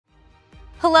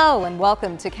Hello and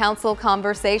welcome to Council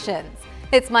Conversations.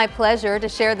 It's my pleasure to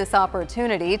share this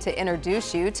opportunity to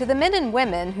introduce you to the men and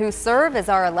women who serve as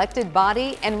our elected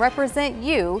body and represent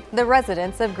you, the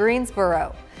residents of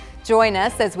Greensboro. Join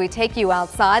us as we take you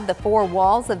outside the four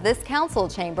walls of this council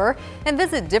chamber and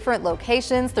visit different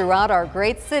locations throughout our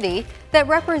great city that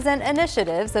represent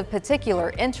initiatives of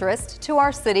particular interest to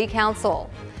our city council.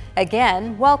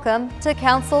 Again, welcome to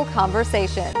Council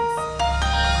Conversations.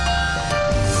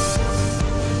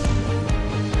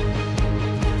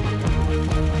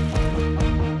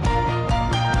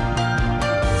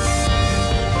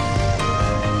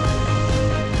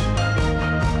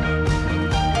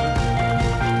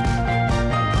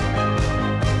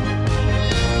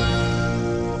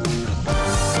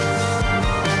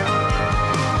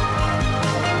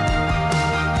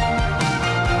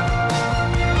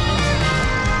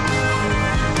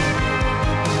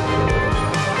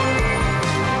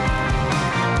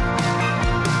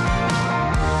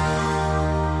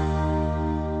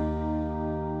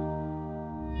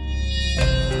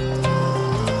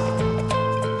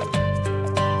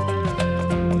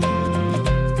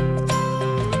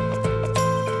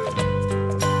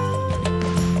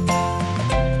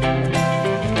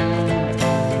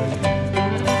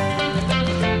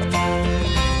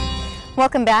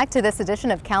 Welcome back to this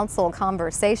edition of Council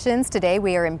Conversations. Today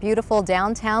we are in beautiful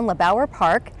downtown LeBauer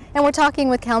Park and we're talking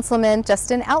with Councilman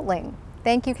Justin Outling.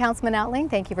 Thank you, Councilman Outling.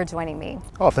 Thank you for joining me.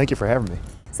 Oh, thank you for having me.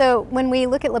 So when we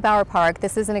look at LeBauer Park,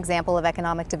 this is an example of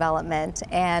economic development,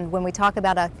 and when we talk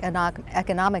about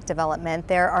economic development,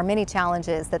 there are many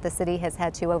challenges that the city has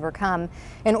had to overcome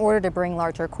in order to bring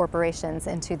larger corporations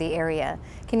into the area.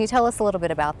 Can you tell us a little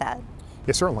bit about that?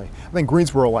 Yes, certainly. I think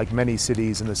Greensboro, like many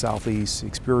cities in the southeast,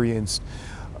 experienced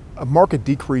a marked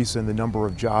decrease in the number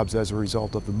of jobs as a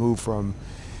result of the move from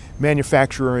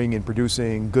manufacturing and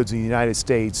producing goods in the United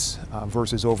States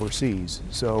versus overseas.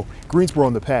 So Greensboro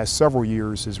in the past several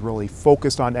years has really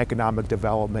focused on economic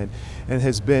development and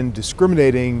has been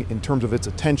discriminating in terms of its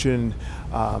attention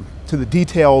to the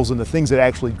details and the things that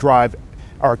actually drive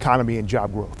our economy and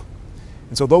job growth.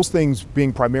 And so those things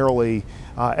being primarily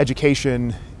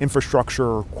education,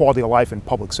 infrastructure, quality of life, and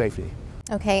public safety.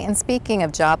 Okay, and speaking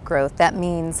of job growth, that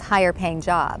means higher paying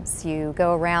jobs. You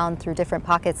go around through different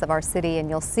pockets of our city and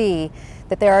you'll see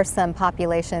that there are some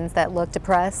populations that look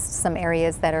depressed, some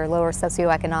areas that are lower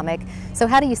socioeconomic. So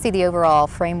how do you see the overall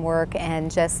framework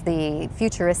and just the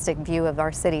futuristic view of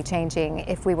our city changing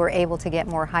if we were able to get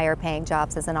more higher paying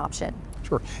jobs as an option?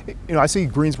 Sure. You know, I see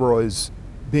Greensboro as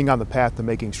being on the path to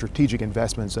making strategic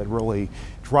investments that really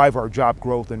drive our job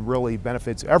growth and really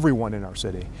benefits everyone in our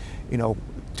city. You know,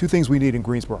 two things we need in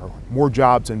Greensboro: more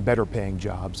jobs and better paying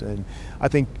jobs. And I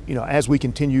think, you know, as we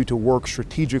continue to work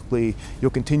strategically,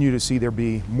 you'll continue to see there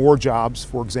be more jobs.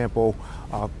 For example,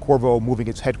 Corvo moving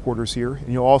its headquarters here,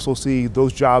 and you'll also see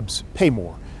those jobs pay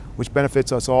more, which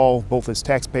benefits us all, both as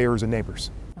taxpayers and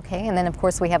neighbors. Okay, and then of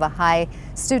course we have a high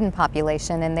student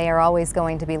population and they are always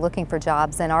going to be looking for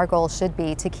jobs, and our goal should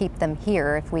be to keep them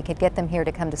here. If we could get them here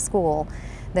to come to school,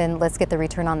 then let's get the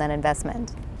return on that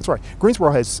investment. That's right.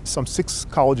 Greensboro has some 6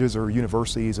 colleges or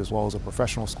universities as well as a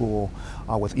professional school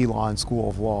with Elon School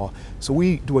of Law. So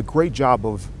we do a great job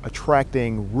of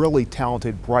attracting really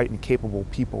talented, bright and capable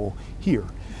people here.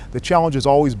 The challenge has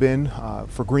always been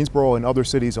for Greensboro and other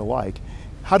cities alike,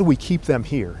 how do we keep them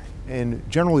here? And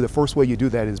generally the first way you do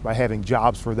that is by having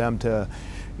jobs for them to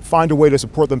find a way to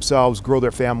support themselves, grow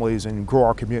their families, and grow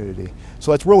our community.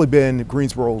 So that's really been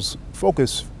Greensboro's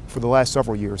focus for the last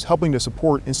several years, helping to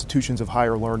support institutions of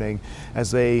higher learning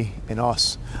as they and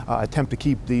us attempt to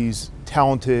keep these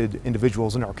talented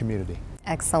individuals in our community.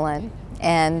 Excellent.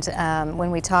 And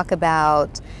when we talk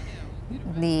about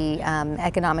the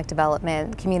economic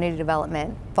development, community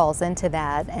development falls into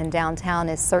that, and downtown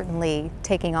is certainly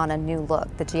taking on a new look.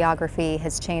 The geography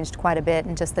has changed quite a bit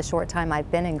in just the short time I've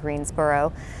been in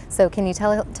Greensboro. So can you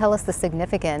tell us the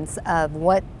significance of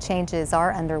what changes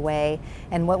are underway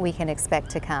and what we can expect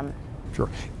to come? Sure.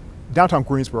 Downtown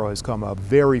Greensboro has come a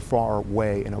very far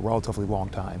way in a relatively long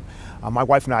time. My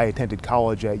wife and I attended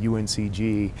college at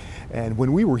UNCG, and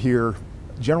when we were here,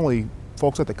 generally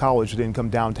folks at the college didn't come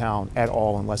downtown at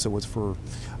all unless it was for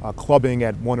clubbing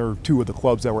at 1 or 2 of the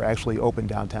clubs that were actually open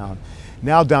downtown.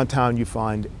 Now downtown you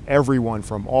find everyone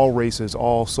from all races,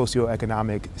 all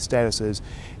socioeconomic statuses,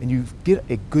 and you get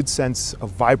a good sense of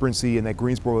vibrancy, and that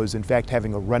Greensboro is in fact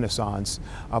having a renaissance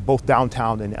both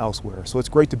downtown and elsewhere. So it's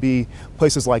great to be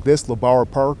places like this,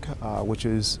 LeBauer Park, which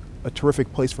is a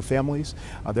terrific place for families.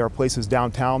 There are places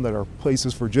downtown that are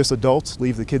places for just adults,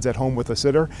 leave the kids at home with a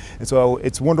sitter. And so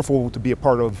it's wonderful to be a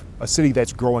part of a city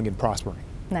that's growing and prospering.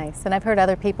 Nice. And I've heard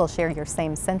other people share your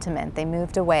same sentiment. They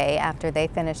moved away after they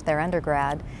finished their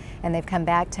undergrad, and they've come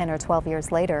back 10 or 12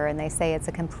 years later, and they say it's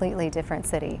a completely different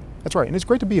city. That's right, and it's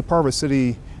great to be a part of a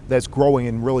city that's growing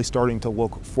and really starting to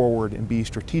look forward and be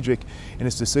strategic in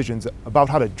its decisions about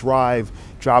how to drive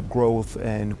job growth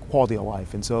and quality of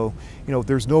life. And so,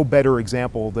 there's no better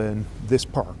example than this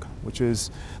park, which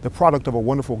is the product of a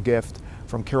wonderful gift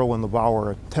from Carolyn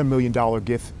LeBauer, a $10 million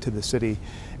gift to the city.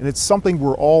 And it's something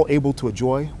we're all able to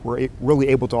enjoy. We're really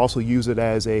able to also use it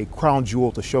as a crown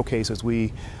jewel to showcase as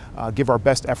we give our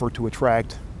best effort to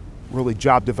attract really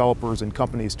job developers and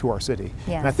companies to our city.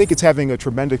 Yes. And I think it's having a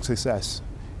tremendous success.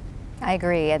 I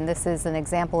agree, and this is an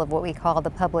example of what we call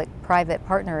the public-private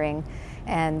partnering,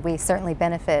 and we certainly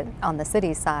benefit on the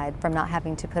city side from not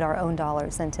having to put our own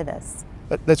dollars into this.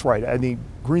 That's right. I mean,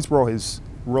 Greensboro has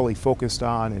really focused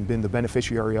on and been the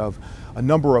beneficiary of a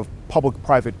number of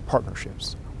public-private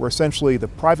partnerships, where essentially the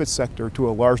private sector, to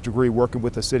a large degree working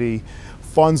with the city,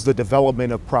 funds the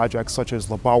development of projects such as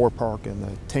LeBauer Park and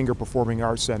the Tanger Performing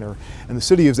Arts Center. And the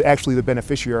city is actually the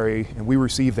beneficiary, and we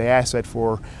receive the asset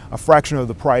for a fraction of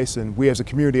the price, and we as a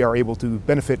community are able to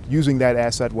benefit using that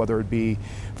asset, whether it be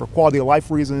for quality of life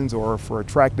reasons or for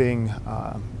attracting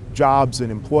jobs and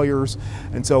employers.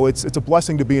 And so it's a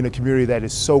blessing to be in a community that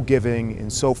is so giving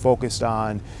and so focused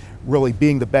on really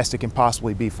being the best it can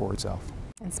possibly be for itself.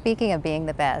 And speaking of being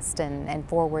the best and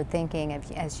forward thinking,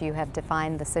 as you have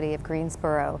defined the city of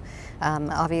Greensboro,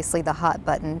 obviously the hot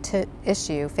button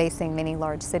issue facing many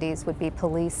large cities would be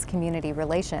police-community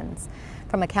relations.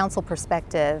 From a council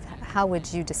perspective, how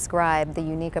would you describe the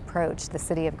unique approach the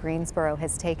city of Greensboro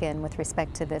has taken with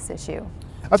respect to this issue?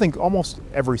 I think almost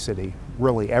every city,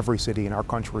 really every city in our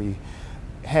country,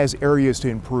 has areas to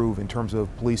improve in terms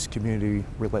of police-community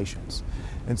relations.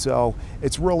 And so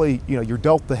it's really, you're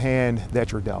dealt the hand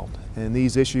that you're dealt. And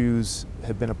these issues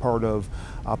have been a part of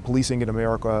policing in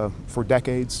America for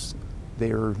decades.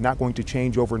 They're not going to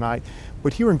change overnight.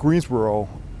 But here in Greensboro,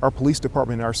 our police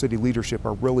department and our city leadership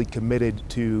are really committed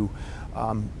to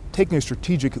taking a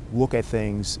strategic look at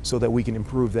things so that we can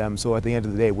improve them, so at the end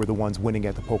of the day we're the ones winning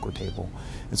at the poker table.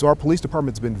 And so our police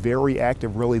department's been very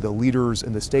active, really the leaders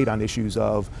in the state on issues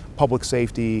of public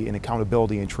safety and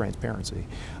accountability and transparency.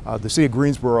 The city of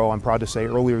Greensboro, I'm proud to say,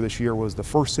 earlier this year was the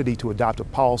first city to adopt a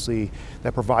policy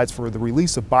that provides for the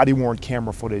release of body-worn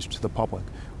camera footage to the public,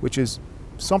 which is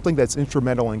something that's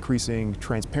instrumental in increasing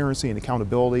transparency and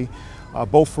accountability,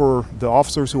 both for the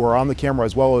officers who are on the camera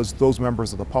as well as those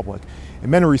members of the public. In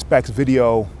many respects,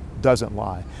 video doesn't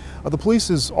lie. The police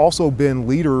has also been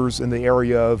leaders in the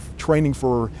area of training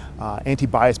for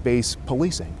anti-bias-based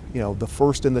policing. The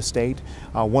first in the state,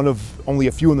 one of only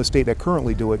a few in the state that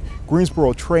currently do it.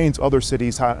 Greensboro trains other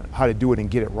cities how to do it and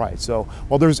get it right. So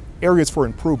while there's areas for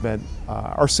improvement,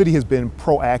 our city has been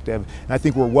proactive, and I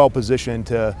think we're well positioned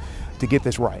to get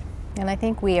this right. And I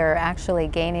think we are actually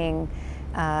gaining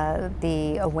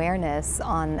the awareness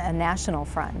on a national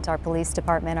front. Our police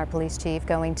department, our police chief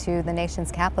going to the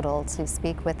nation's capital to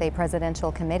speak with a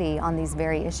presidential committee on these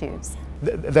very issues.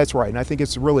 That's right, and I think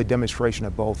it's really a demonstration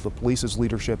of both the police's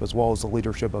leadership as well as the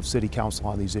leadership of city council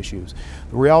on these issues.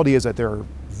 The reality is that they're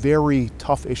very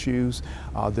tough issues,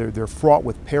 they're fraught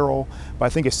with peril, but I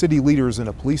think as city leaders in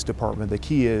a police department, the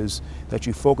key is that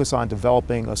you focus on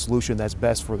developing a solution that's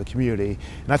best for the community.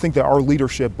 And I think that our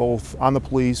leadership, both on the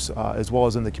police as well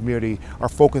as in the community, are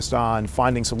focused on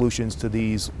finding solutions to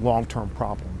these long-term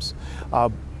problems.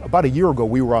 About a year ago,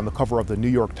 we were on the cover of the New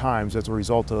York Times as a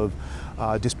result of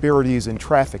disparities in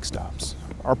traffic stops.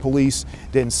 Our police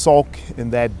didn't sulk in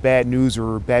that bad news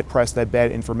or bad press, that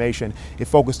bad information. It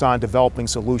focused on developing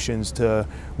solutions to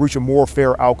reach a more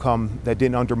fair outcome that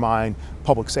didn't undermine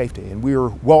public safety. And we are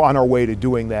well on our way to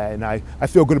doing that, and I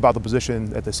feel good about the position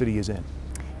that the city is in.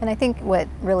 And I think what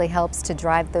really helps to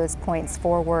drive those points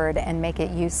forward and make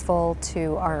it useful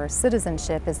to our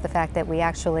citizenship is the fact that we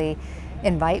actually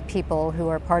invite people who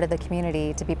are part of the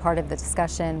community to be part of the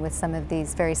discussion with some of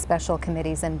these very special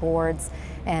committees and boards,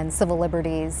 and civil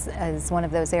liberties is one of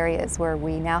those areas where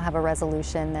we now have a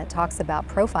resolution that talks about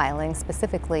profiling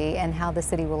specifically and how the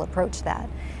city will approach that.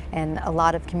 And a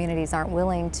lot of communities aren't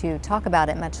willing to talk about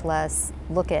it, much less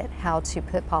look at how to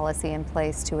put policy in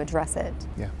place to address it.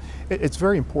 Yeah, it's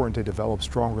very important to develop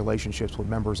strong relationships with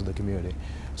members of the community.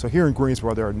 So here in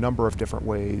Greensboro, there are a number of different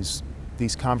ways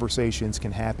these conversations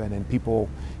can happen and people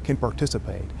can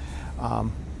participate.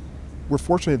 we're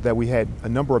fortunate that we had a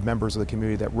number of members of the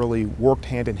community that really worked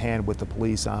hand in hand with the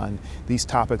police on these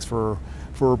topics for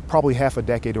probably half a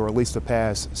decade, or at least the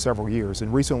past several years.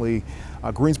 And recently,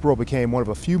 Greensboro became one of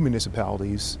a few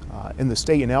municipalities in the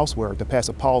state and elsewhere to pass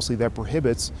a policy that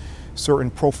prohibits certain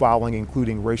profiling,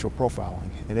 including racial profiling.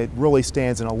 And it really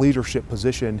stands in a leadership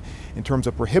position in terms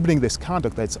of prohibiting this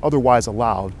conduct that's otherwise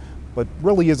allowed, but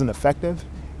really isn't effective,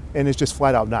 and it's just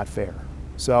flat out not fair.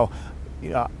 So,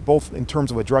 both in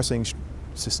terms of addressing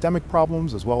systemic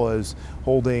problems as well as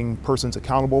holding persons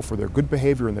accountable for their good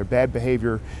behavior and their bad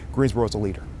behavior, Greensboro is a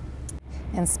leader.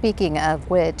 And speaking of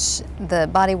which, the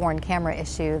body-worn camera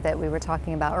issue that we were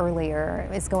talking about earlier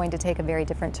is going to take a very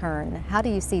different turn. How do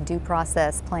you see due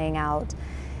process playing out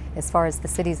as far as the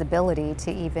city's ability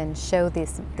to even show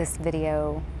this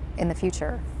video in the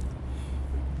future?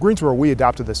 Greensboro, we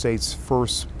adopted the state's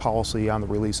first policy on the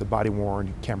release of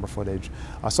body-worn camera footage.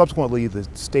 Subsequently, the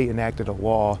state enacted a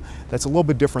law that's a little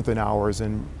bit different than ours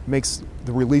and makes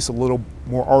the release a little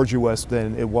more arduous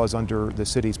than it was under the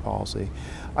city's policy.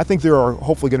 I think there are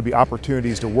hopefully going to be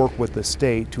opportunities to work with the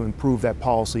state to improve that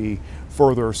policy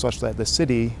further, such that the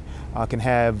city can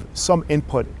have some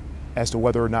input as to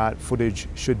whether or not footage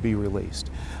should be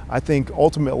released. I think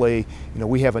ultimately,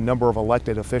 we have a number of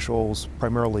elected officials,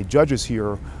 primarily judges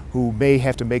here, who may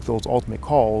have to make those ultimate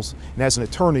calls. And as an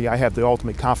attorney, I have the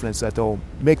ultimate confidence that they'll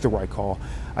make the right call.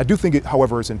 I do think,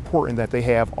 however, it's important that they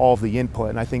have all of the input.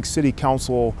 And I think city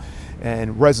council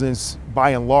and residents,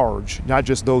 by and large, not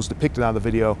just those depicted on the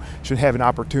video, should have an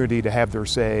opportunity to have their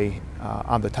say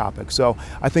on the topic. So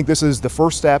I think this is the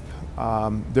first step. There are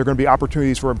going to be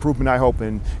opportunities for improvement, I hope,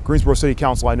 and Greensboro City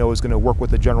Council, I know, is going to work with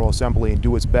the General Assembly and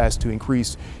do its best to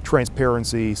increase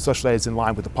transparency such that it's in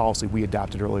line with the policy we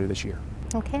adopted earlier this year.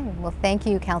 Okay, well, thank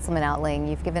you, Councilman Outling.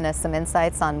 You've given us some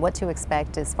insights on what to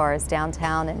expect as far as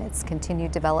downtown and its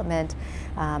continued development,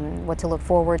 what to look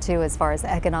forward to as far as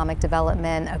economic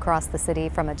development across the city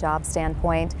from a job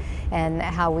standpoint, and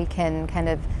how we can kind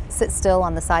of sit still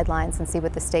on the sidelines and see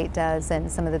what the state does and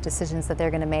some of the decisions that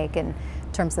they're going to make in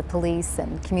terms of police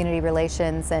and community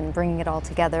relations and bringing it all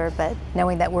together. But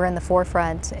knowing that we're in the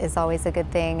forefront is always a good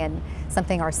thing and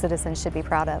something our citizens should be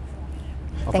proud of.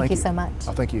 Well, thank you so much.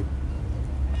 Thank you.